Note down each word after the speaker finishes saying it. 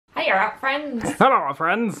Hiya, friends. Hello,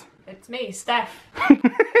 friends. It's me, Steph.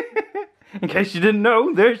 In case you didn't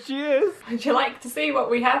know, there she is. Would you like to see what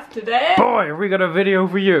we have today? Boy, have we got a video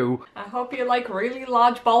for you. I hope you like really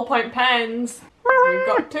large ballpoint pens. We've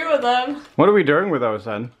got 2 of them. What are we doing with those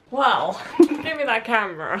then? Well, give me that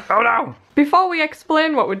camera. Oh no! Before we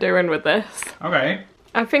explain what we're doing with this, Okay.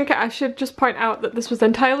 I think I should just point out that this was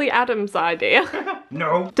entirely Adam's idea.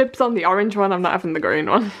 No. Dibs on the orange one, I'm not having the green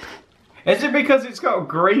one. Is it because it's got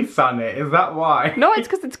grease on it? Is that why? No, it's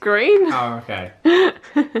because it's green. Oh, okay.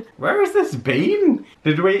 Where has this been?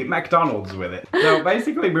 Did we eat McDonald's with it? So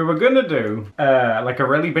basically we were gonna do like a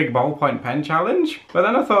really big ballpoint pen challenge, but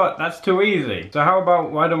then I thought that's too easy. So how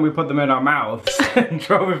about why don't we put them in our mouths and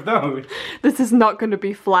draw with those? This is not going to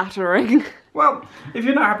be flattering. Well, if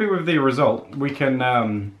you're not happy with the result, we can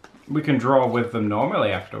draw with them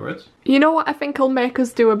normally afterwards. You know what I think will make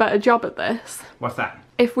us do a better job at this? What's that?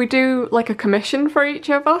 If we do like a commission for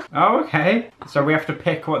each other. Oh, okay. So we have to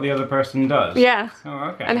pick what the other person does? Yeah. Oh,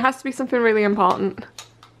 okay. And it has to be something really important.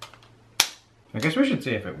 I guess we should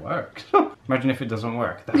see if it works. Imagine if it doesn't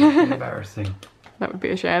work. That would be embarrassing. That would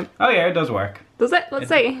be a shame. Oh yeah, it does work. Does it? Let's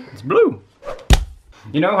see. It's blue.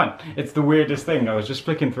 You know what? It's the weirdest thing. I was just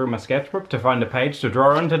flicking through my sketchbook to find a page to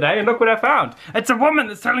draw on today, and look what I found. It's a woman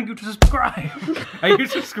that's telling you to subscribe. Are you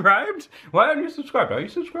subscribed? Why aren't you subscribed? Are you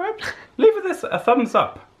subscribed? Leave this a thumbs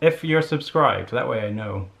up if you're subscribed. That way I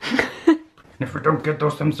know. If we don't get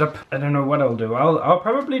those thumbs up, I don't know what I'll do. I'll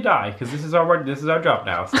probably die, because this is our job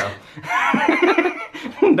now, so.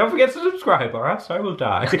 Don't forget to subscribe, or else I will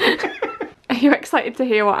die. Are you excited to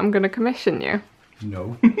hear what I'm going to commission you?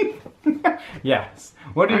 No. Yes.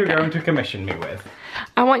 What are you going to commission me with?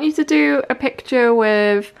 I want you to do a picture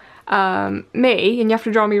with me, and you have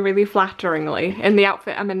to draw me really flatteringly in the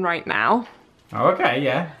outfit I'm in right now. Oh, okay,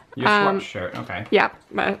 yeah. Your swatch shirt, okay. Yeah,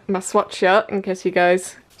 my swatch shirt, in case you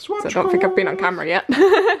guys... Swatch so I don't think I've been on camera yet. You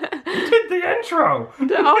did the intro!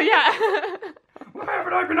 Oh, yeah. Why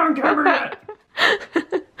haven't I been on camera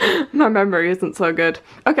yet? My memory isn't so good.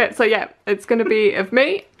 Okay, so yeah, it's going to be of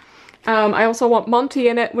me. I also want Monty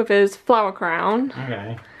in it with his flower crown.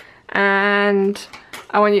 Okay. And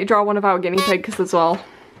I want you to draw one of our guinea pigs as well.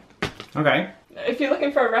 Okay. If you're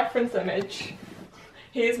looking for a reference image,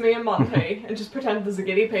 here's me and Monty, and just pretend there's a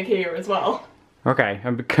guinea pig here as well. Okay,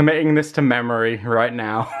 I'm committing this to memory right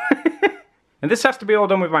now. And this has to be all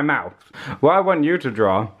done with my mouth. What I want you to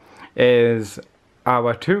draw is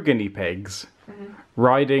our 2 guinea pigs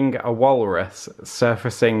riding a walrus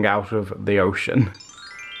surfacing out of the ocean.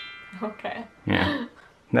 Okay. Yeah.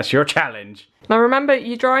 That's your challenge. Now remember,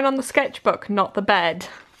 you're drawing on the sketchbook, not the bed.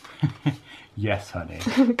 Yes, honey.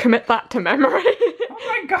 Commit that to memory. Oh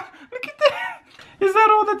my god, look at that! Is that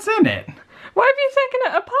all that's in it? Why have you taken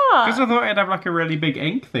it apart? Because I thought it'd have like a really big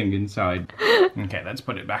ink thing inside. Okay, let's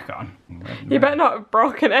put it back on. You better not have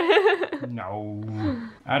broken it. No,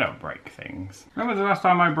 I don't break things. When was the last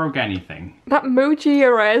time I broke anything? That Muji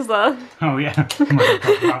eraser. Oh yeah.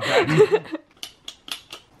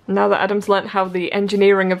 Now that Adam's learnt how the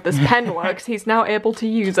engineering of this pen works, he's now able to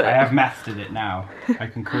use it. I have mastered it now. I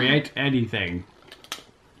can create anything.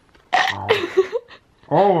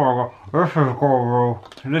 Oh,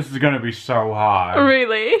 this is gonna be so hard.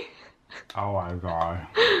 Really? Oh my god.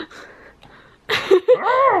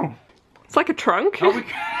 Oh! It's like a trunk. Oh,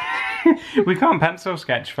 we can't pencil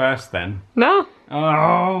sketch first then. No.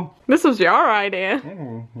 Oh. This was your idea.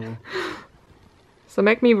 So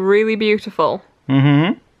make me really beautiful.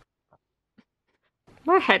 Mm-hmm.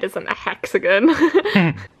 My head isn't a hexagon.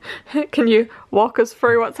 Can you walk us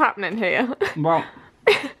through what's happening here? Well,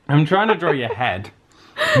 I'm trying to draw your head.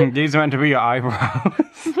 These are meant to be your eyebrows.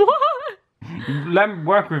 What?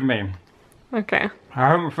 Work with me. Okay. I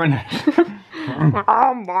haven't finished.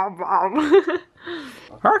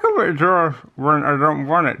 How come it draws when I don't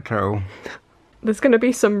want it to? There's gonna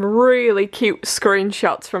be some really cute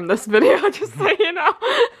screenshots from this video, just so you know.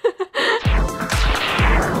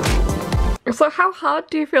 So how hard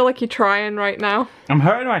do you feel like you're trying right now? I'm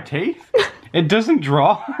hurting my teeth. It doesn't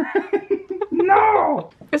draw. No!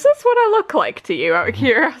 Is this what I look like to you, out of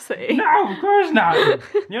curiosity? No, of course not.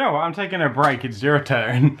 You know what, I'm taking a break, it's your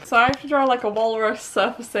turn. So I have to draw like a walrus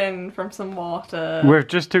surfacing from some water. With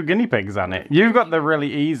just 2 guinea pigs on it. You've got the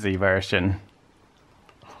really easy version.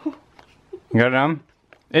 You got it?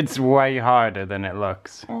 It's way harder than it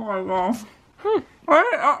looks. Oh my god.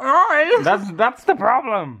 That's the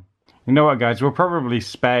problem. You know what, guys, we'll probably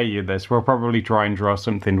spare you this. We'll probably try and draw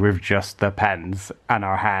something with just the pens and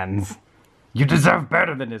our hands. You deserve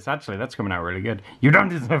better than this. Actually, that's coming out really good. You don't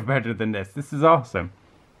deserve better than this. This is awesome.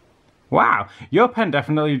 Wow, your pen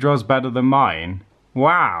definitely draws better than mine.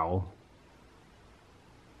 Wow.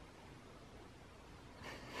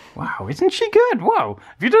 Wow, isn't she good? Whoa,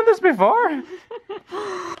 have you done this before?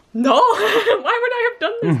 No, why would I have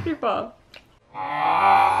done this before?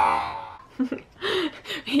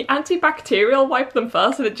 He antibacterial wiped them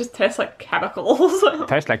first and it just tastes like chemicals.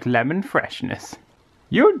 Tastes like lemon freshness.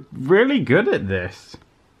 You're really good at this.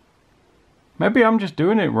 Maybe I'm just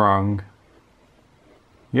doing it wrong.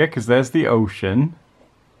 Yeah, because there's the ocean.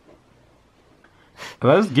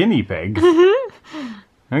 Are those guinea pigs?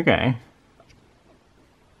 Okay.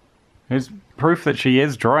 There's proof that she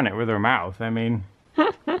is drawing it with her mouth. I mean...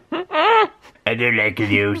 I don't like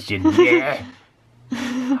the ocean. Yeah.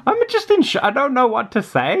 I'm just in shock. I don't know what to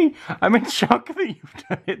say. I'm in shock that you've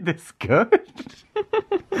done it this good.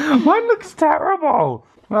 Mine looks terrible.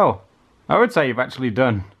 Well, I would say you've actually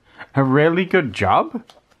done a really good job.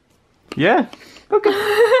 Yeah. Look at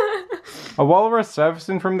a walrus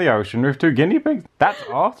surfacing from the ocean with 2 guinea pigs. That's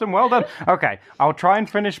awesome. Well done. Okay, I'll try and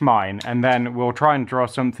finish mine, and then we'll try and draw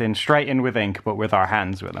something straight in with ink, but with our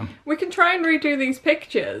hands with them. We can try and redo these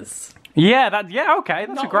pictures. Yeah, okay,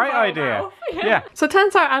 that's Not a great with our idea. mouth, Yeah. So it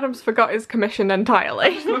turns out Adam's forgot his commission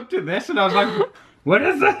entirely. I looked at this and I was like, what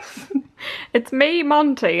is this? It's me,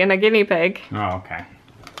 Monty, and a guinea pig. Oh, okay.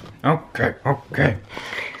 Okay.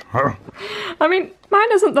 Oh. I mean,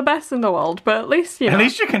 mine isn't the best in the world, but at least, you know. At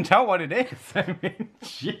least you can tell what it is. I mean,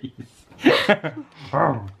 jeez.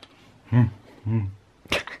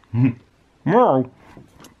 Whoa.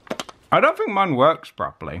 I don't think mine works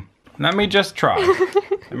properly. Let me just try.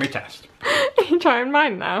 Let me test. You're trying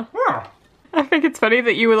mine now. Oh. I think it's funny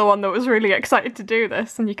that you were the one that was really excited to do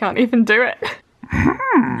this and you can't even do it.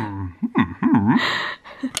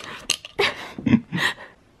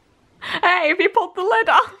 Hey, have you pulled the lid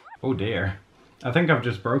off? Oh dear. I think I've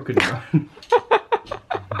just broken it.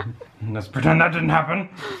 Let's pretend that didn't happen.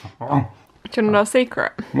 Oh. Do you want to know a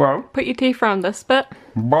secret? Well, Put your teeth around this bit.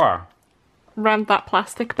 where? Around that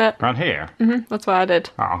plastic bit. Right here? That's what I did.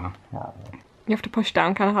 Oh. You have to push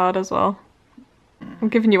down kind of hard as well. I'm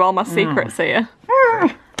giving you all my secrets here.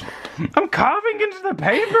 I'm carving into the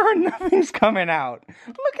paper and nothing's coming out.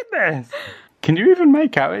 Look at this. Can you even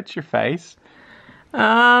make out it's your face?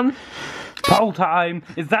 Poll time.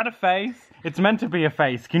 Is that a face? It's meant to be a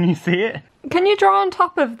face. Can you see it? Can you draw on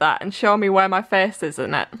top of that and show me where my face is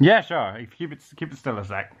in it? Yeah, sure. Keep it still a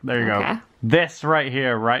sec. There you Okay. go. This right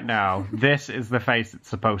here, right now, this is the face it's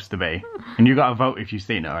supposed to be. And you gotta vote if you've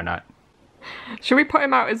seen it or not. Should we put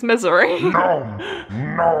him out his misery?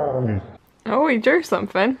 No! Oh, he drew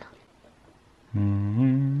something.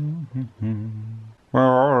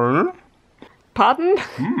 Well, Pardon?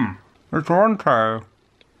 it's one tail.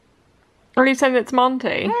 Are you saying it's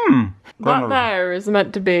Monty? That there is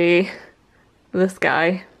meant to be this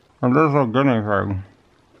guy. And there's a guinea pig.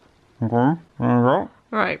 Okay, there you go.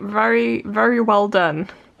 Right, very, very well done.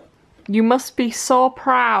 You must be so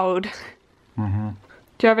proud.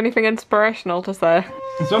 Do you have anything inspirational to say?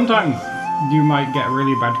 Sometimes you might get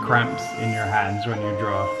really bad cramps in your hands when you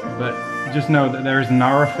draw, but just know that there is an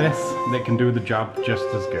orifice that can do the job just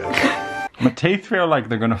as good. My teeth feel like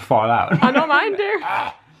they're gonna fall out. I know mine do.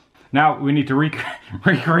 Now we need to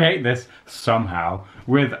recreate this somehow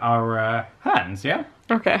with our hands, yeah?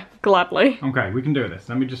 Okay, gladly. Okay, we can do this.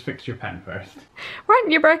 Let me just fix your pen first. Why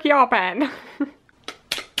didn't you break your pen?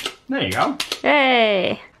 There you go.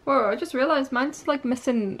 Hey! Whoa, I just realised mine's like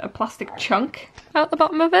missing a plastic chunk out the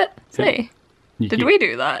bottom of it. See? Did we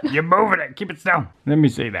do that? You're moving it. Keep it still. Let me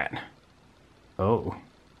see that. Oh.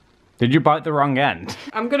 Did you bite the wrong end?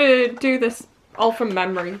 I'm gonna do this all from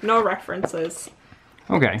memory. No references.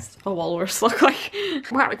 Okay. A walrus look like.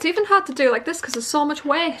 Wow, it's even hard to do like this because there's so much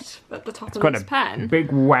weight at the top of this pen. Big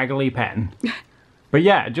waggly pen. But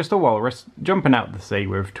yeah, just a walrus jumping out the sea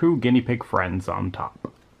with 2 guinea pig friends on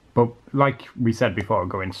top. But like we said before,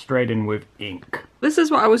 going straight in with ink. This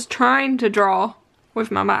is what I was trying to draw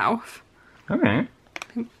with my mouth. Okay.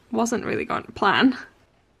 Wasn't really going to plan.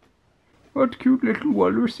 What cute little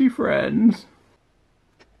walrusy friends.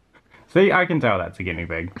 See, I can tell that's a guinea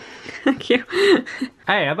pig. Thank you.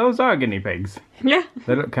 Hey, are those our guinea pigs? Yeah.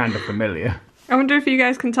 They look kind of familiar. I wonder if you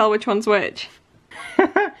guys can tell which one's which.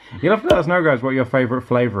 You'll have to let us know, guys, what your favourite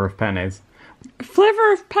flavour of pen is.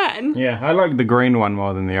 Flavour of pen? Yeah, I like the green one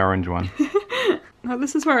more than the orange one. Now,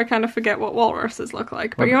 this is where I kind of forget what walruses look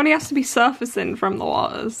like. But he only has to be surfacing from the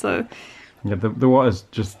waters, so... Yeah, the water's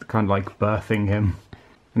just kind of like birthing him.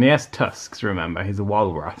 And he has tusks, remember? He's a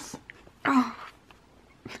walrus. Oh.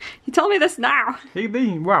 You tell me this now.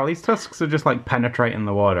 Well, these tusks are just like penetrating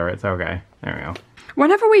the water. It's okay. There we go.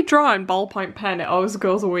 Whenever we draw in ballpoint pen, it always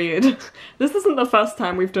goes weird. This isn't the first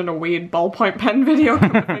time we've done a weird ballpoint pen video,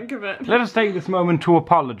 come to think of it. Let us take this moment to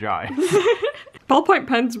apologise. Ballpoint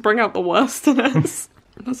pens bring out the worst in us.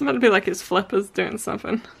 That's meant to be like his flippers doing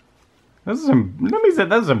something. Those are some, let me say,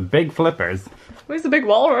 those are some big flippers. Where's the big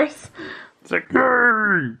walrus? It's like,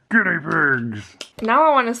 yay, guinea pigs. Now I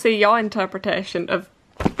want to see your interpretation of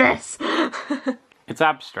this. It's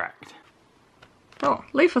abstract. Oh,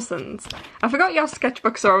 Leafersons. I forgot your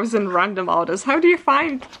sketchbooks are always in random orders. How do you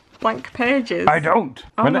find blank pages? I don't.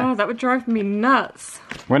 Oh no, that would drive me nuts.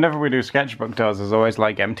 Whenever we do sketchbook tours, there's always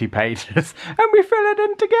like empty pages and we fill it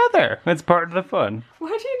in together. It's part of the fun. Why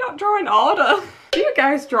do you not draw in order? Do you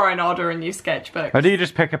guys draw in order in your sketchbooks? Or do you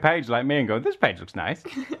just pick a page like me and go, this page looks nice?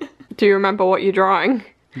 Do you remember what you're drawing?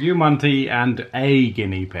 You, Monty, and a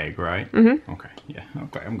guinea pig, right? Mm-hmm. Okay, yeah,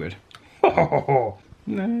 okay, I'm good.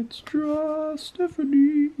 Let's draw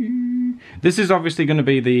Stephanie. This is obviously going to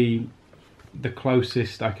be the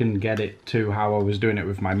closest I can get it to how I was doing it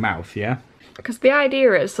with my mouth, yeah? Because the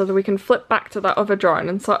idea is so that we can flip back to that other drawing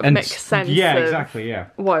and sort of make sense yeah, of exactly, yeah.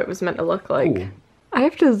 what it was meant to look like. Cool. I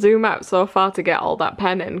have to zoom out so far to get all that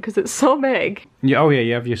pen in because it's so big. Yeah, oh yeah,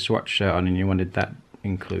 you have your swatch shirt on and you wanted that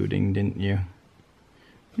including, didn't you?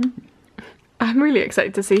 I'm really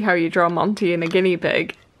excited to see how you draw Monty and a guinea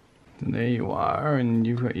pig. There you are, and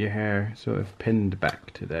you've got your hair sort of pinned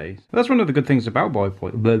back today. That's one of the good things about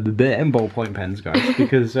ballpoint pens, guys,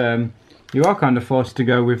 because you are kind of forced to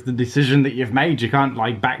go with the decision that you've made. You can't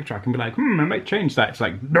like backtrack and be like, I might change that. It's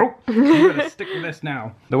like, nope, you're gonna stick with this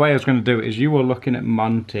now. The way I was going to do it is you were looking at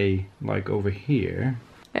Monty, like over here.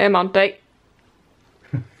 Hey Monty.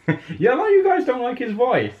 Yeah, like you guys don't like his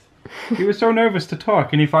voice. He was so nervous to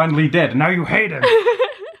talk and he finally did, and now you hate him.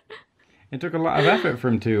 It took a lot of effort for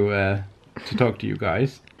him to talk to you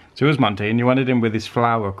guys. So it was Monty, and you wanted him with his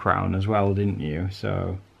flower crown as well, didn't you?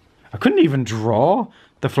 So I couldn't even draw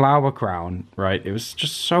the flower crown, right? It was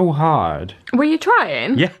just so hard. Were you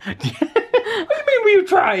trying? Yeah. What do you mean were you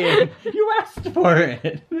trying? You asked for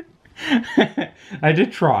it. I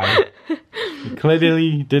did try. It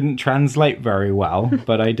clearly didn't translate very well,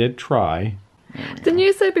 but I did try. Didn't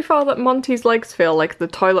you say before that Monty's legs feel like the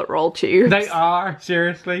toilet roll tubes? They are,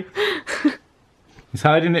 seriously. He's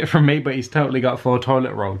hiding it from me, but he's totally got 4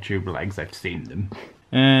 toilet roll tube legs. I've seen them.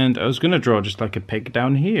 And I was going to draw just like a pig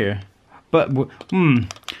down here. But,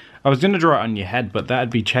 I was going to draw it on your head, but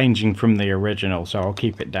that'd be changing from the original, so I'll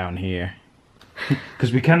keep it down here.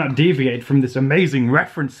 Because we cannot deviate from this amazing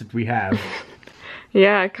reference that we have.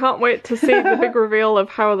 Yeah, I can't wait to see the big reveal of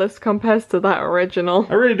how this compares to that original.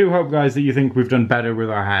 I really do hope, guys, that you think we've done better with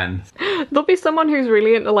our hands. There'll be someone who's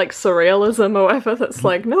really into like surrealism or whatever that's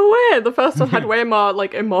like, no way, the first one had way more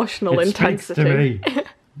like emotional intensity. Speaks to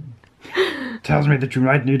me. Tells me that you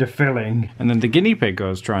might need a filling. And then the guinea pig I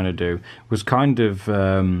was trying to do was kind of,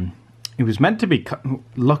 it was meant to be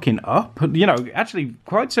looking up. You know, actually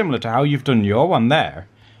quite similar to how you've done your one there.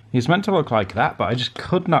 He's meant to look like that, but I just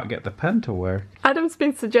could not get the pen to work. Adam's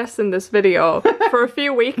been suggesting this video for a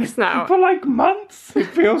few weeks now. For like months. It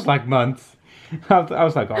feels like months. I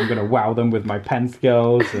was like, oh, I'm going to wow them with my pen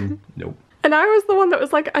skills, and nope. And I was the one that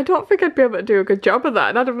was like, I don't think I'd be able to do a good job of that.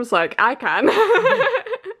 And Adam was like, I can.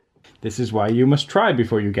 This is why you must try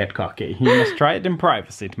before you get cocky. You must try it in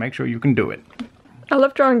privacy to make sure you can do it. I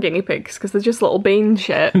love drawing guinea pigs because they're just little bean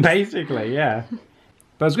shapes. Basically, yeah.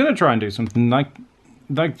 But I was going to try and do something like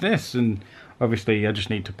this, and obviously I just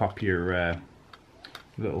need to pop your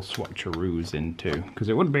little swatcheroos in too, because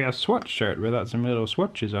it wouldn't be a swatch shirt without some little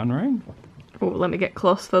swatches on, right? Oh, let me get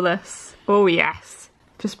close for this. Oh yes.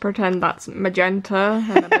 Just pretend that's magenta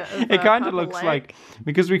and a bit of it kind of looks like,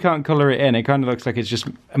 because we can't colour it in, it kind of looks like it's just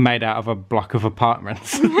made out of a block of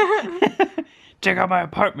apartments. Check out my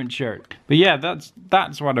apartment shirt. But yeah,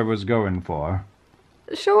 that's what I was going for.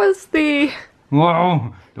 Show us the...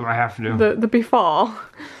 Whoa, do I have to? The before.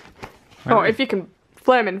 Where or if you can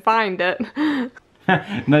flaming find it.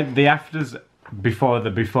 No, the after's before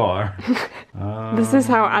the before. This is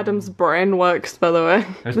how Adam's brain works, by the way.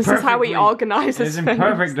 This is how he organises things. It's things. in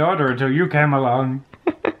perfect order until you came along.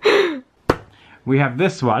 We have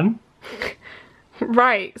this one.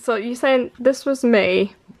 Right, so you're saying this was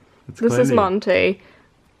me. This is Monty.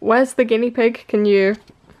 Where's the guinea pig? Can you...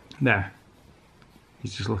 There.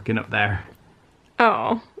 He's just looking up there.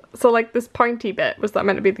 Oh, so like this pointy bit, was that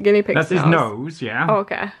meant to be the guinea pig's nose? That's his nose, yeah. Oh,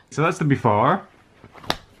 okay. So that's the before,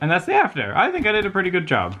 and that's the after. I think I did a pretty good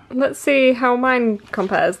job. Let's see how mine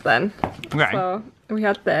compares then. Okay. So, we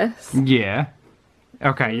had this. Yeah.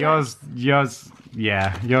 Okay, yours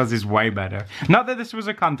is way better. Not that this was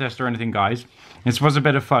a contest or anything, guys. This was a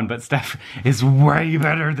bit of fun, but Steph is way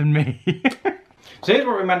better than me. So here's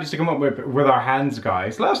what we managed to come up with our hands,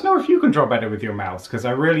 guys. Let us know if you can draw better with your mouths, because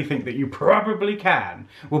I really think that you probably can.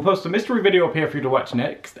 We'll post a mystery video up here for you to watch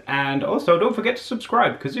next, and also don't forget to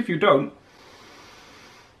subscribe, because if you don't,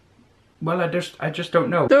 Well, I just don't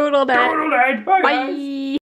know. Doodle day. Doodle day. Bye, guys. Bye.